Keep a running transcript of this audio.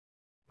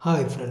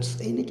Hi friends,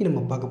 இன்றைக்கி நம்ம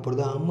பார்க்க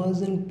போகிறது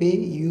அமேசான் பே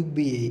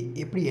யூபிஐ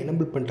எப்படி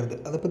எனபிள் பண்ணுறது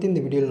அதை பற்றி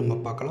இந்த வீடியோவில் நம்ம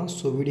பார்க்கலாம்.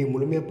 ஸோ வீடியோ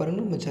முழுமையாக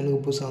பாருங்கள். நம்ம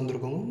சேனலுக்கு புதுசாக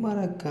வந்திருக்கோங்க,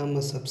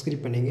 மறக்காமல்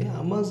சப்ஸ்கிரைப் பண்ணிங்க.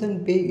 அமேசான்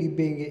பே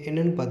யூபிஐ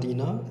என்னென்னு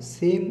பார்த்தீங்கன்னா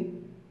same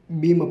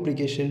beam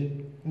application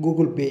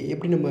Google Pay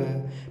எப்படி நம்ம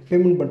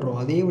பேமெண்ட்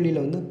பண்ணுறோம் அதே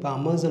வழியில் இப்போ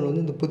அமேசான்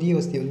இந்த புதிய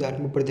வசதியை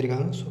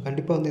அறிமுகப்படுத்தியிருக்காங்க. ஸோ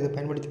கண்டிப்பாக இதை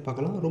பயன்படுத்தி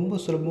பார்க்கலாம்.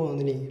 ரொம்ப சுலபமாக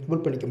நீங்கள்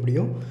எனபிள் பண்ணிக்க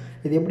முடியும்.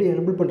 இது எப்படி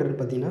எனபிள்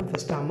பண்ணுறதுன்னு பார்த்தீங்கன்னா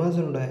ஃபஸ்ட்டு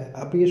அமேசானோட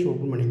அப்ளிகேஷன்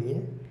ஓப்பன்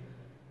பண்ணிங்க.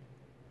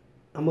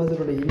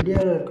 அமேசானோட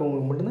இந்தியாவில்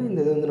இருக்கவங்களுக்கு மட்டும்தான் இந்த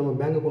இதை நம்ம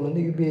பேங்க் அக்கௌண்ட்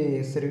யூபிஐ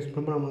சர்வீஸ்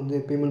மூலமாக நம்ம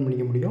பேமெண்ட்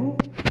பண்ணிக்க முடியும்.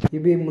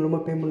 யூபிஐ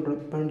மூலமாக பேமெண்ட்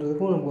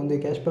பண்ணுறதுக்கும் நமக்கு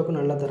கேஷ்பேக்கும்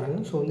நல்லா தராங்க.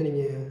 ஸோ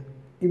நீங்கள்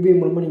யூபிஐ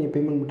மூலமாக நீங்கள்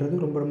பேமெண்ட்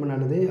பண்ணுறது ரொம்ப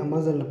நல்லது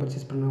அமேசானில்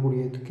பர்ச்சேஸ்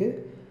பண்ணக்கூடியதுக்கு.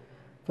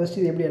 ஃபஸ்ட்டு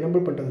இது எப்படி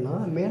எனபிள் பண்ணுறதுனா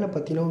மேலே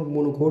பார்த்தீங்கன்னா ஒரு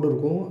 3 கோடு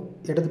இருக்கும்.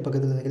 இடது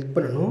பக்கத்தில் கிளிக்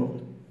பண்ணணும்.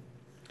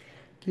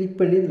 கிளிக்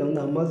பண்ணி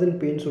இதில் அமேசான்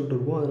பேன்னு சொல்லிட்டு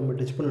இருக்கும், அதை நம்ம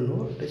டச்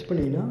பண்ணணும். டச்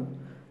பண்ணிங்கன்னா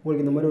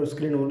உங்களுக்கு இந்த மாதிரி ஒரு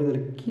ஸ்க்ரீன் வரும்.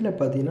 இதில் கீழே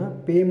பார்த்தீங்கன்னா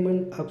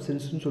பேமெண்ட்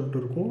ஆப்ஷன்ஸ்னு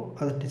சொல்லிட்டு இருக்கும்,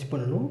 அதை டச்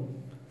பண்ணணும்.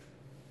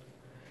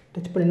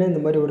 டச் பண்ணிங்கன்னா இந்த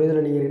மாதிரி ஒரு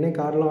இதில் நீங்கள் என்ன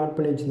கார்டெலாம் ஆட்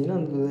பண்ணி வச்சிங்கன்னா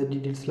அந்த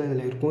டீட்டெயில்ஸ்லாம்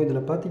இதில் இருக்கும்.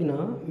 இதில்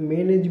பார்த்தீங்கன்னா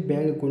மேனேஜ்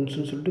பேங்க்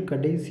அக்கௌண்ட்ஸ்னு சொல்லிட்டு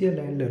கடைசியாக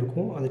லைனில்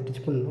இருக்கும், அதை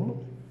டச் பண்ணணும்.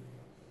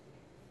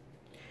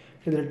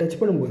 இதில் டச்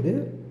பண்ணும்போது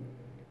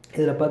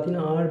இதில்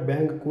பார்த்தீங்கன்னா all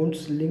bank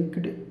accounts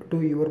linked to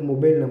your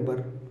mobile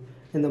number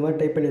இந்த மாதிரி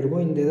டைப்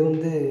பண்ணியிருக்கோம். இந்த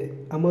இது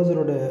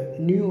அமேசானோட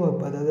நியூ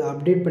ஆப், அதாவது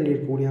அப்டேட்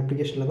பண்ணியிருக்கக்கூடிய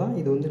அப்ளிகேஷனில் தான்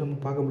இது நம்ம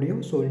பார்க்க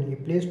முடியும். ஸோ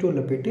நீங்கள் ப்ளே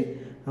ஸ்டோரில் போய்ட்டு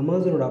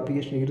அமேசானோட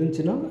அப்ளிகேஷன்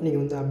இருந்துச்சுன்னா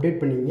நீங்கள்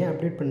அப்டேட் பண்ணிங்க.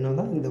 அப்டேட் பண்ணால்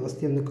தான் இந்த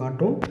வசதி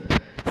காட்டும்.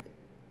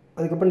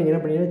 அதுக்கப்புறம் நீங்கள்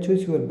என்ன பண்ணீங்கன்னா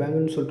சூஸ் யுவர்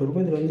பேங்க்னு சொல்லிட்டு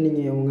இருக்கும். இதில்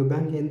நீங்கள் உங்கள்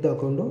பேங்க் எந்த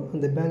அக்கௌண்ட்டோ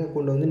அந்த பேங்க்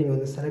அக்கௌண்ட்டை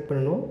நீங்கள் செலக்ட்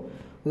பண்ணணும்.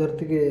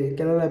 உதாரணத்துக்கு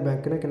கனரா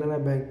பேங்க்னா கனரா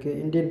பேங்க்கு,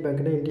 இந்தியன்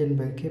பேங்க்னா இந்தியன்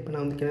பேங்க்கு. இப்போ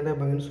நான் கனரா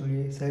பேங்க்னு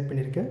சொல்லி செலக்ட்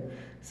பண்ணியிருக்கேன்.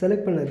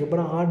 செலக்ட்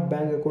பண்ணதுக்கப்புறம் ஆட்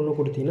பேங்க் அக்கௌண்ட்னு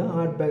கொடுத்தீங்கன்னா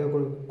ஆட் பேங்க்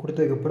அக்கௌண்ட்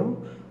கொடுத்ததுக்கப்புறம்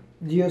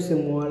ஜியோ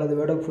சிம்மோ அல்லது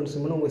வோடாஃபோன்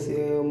சிம்முன்னு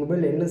உங்கள்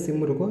மொபைலில் என்ன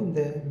சிம் இருக்கோ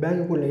இந்த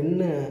பேங்க் அக்கௌண்ட்டில்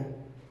என்ன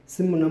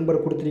சிம்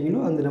நம்பர்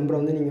கொடுத்துருக்கீங்களோ அந்த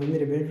நம்பரை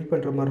நீங்கள் வெரிஃபை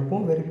பண்ணுற மாதிரி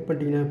இருக்கும். வெரிஃபை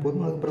பண்ணிட்டீங்கன்னா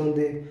போதும். அதுக்கப்புறம்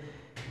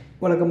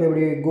வழக்கமாக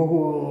எப்படி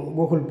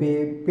கூகுள் பே,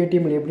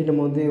 பேடிஎம்மில் எப்படி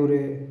நம்ம ஒரு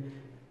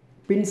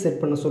பின் செட்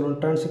பண்ண சொல்லுவோம்,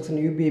 ட்ரான்சாக்ஷன்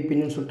யூபிஐ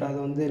பின்னு சொல்லிட்டு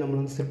அதை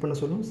நம்ம செட் பண்ண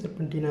சொல்லுவோம். செட்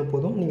பண்ணிட்டீங்கன்னா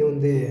போதும். நீங்கள்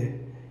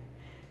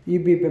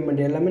யூபிஐ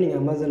பேமெண்ட் எல்லாமே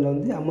நீங்கள்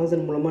அமேசானில்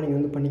அமேசான் மூலமாக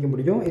நீங்கள் பண்ணிக்க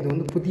முடியும்.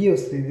 இது புதிய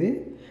வசதி. இது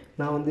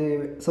நான்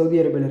சவுதி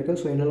அரேபியாவில் இருக்கேன்.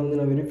 ஸோ என்னால்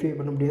நான் வெரிஃபை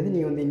பண்ண முடியாது.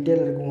 நீங்கள்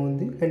இந்தியாவில்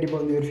இருக்கவங்க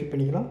கண்டிப்பாக வெரிஃபை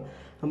பண்ணிக்கலாம்.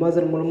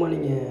 அமேசான் மூலமாக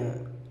நீங்கள்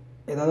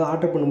ஏதாவது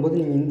ஆர்டர் பண்ணும்போது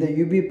நீங்கள் இந்த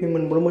யூபிஐ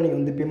பேமெண்ட் மூலமாக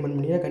நீங்கள் பேமெண்ட்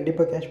பண்ணிங்கன்னா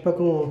கண்டிப்பாக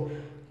கேஷ்பேக்கும்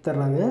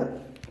தர்றாங்க.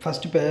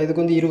 ஃபஸ்ட்டு இப்போ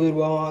இதுக்கு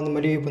 ₹20 அந்த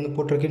மாதிரி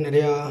போட்டிருக்கு,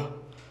 நிறையா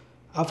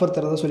ஆஃபர்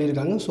தரதாக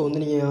சொல்லியிருக்காங்க. ஸோ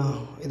நீங்கள்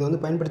இதை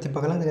பயன்படுத்தி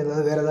பார்க்கலாம்.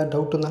 இதில் வேறு ஏதாவது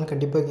டவுட் இருந்தாலும்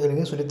கண்டிப்பாக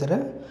கேளுங்க,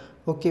 சொல்லித்தரேன்.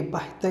 ஓகே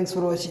பாய், தேங்க்ஸ்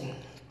ஃபார் வாட்சிங்.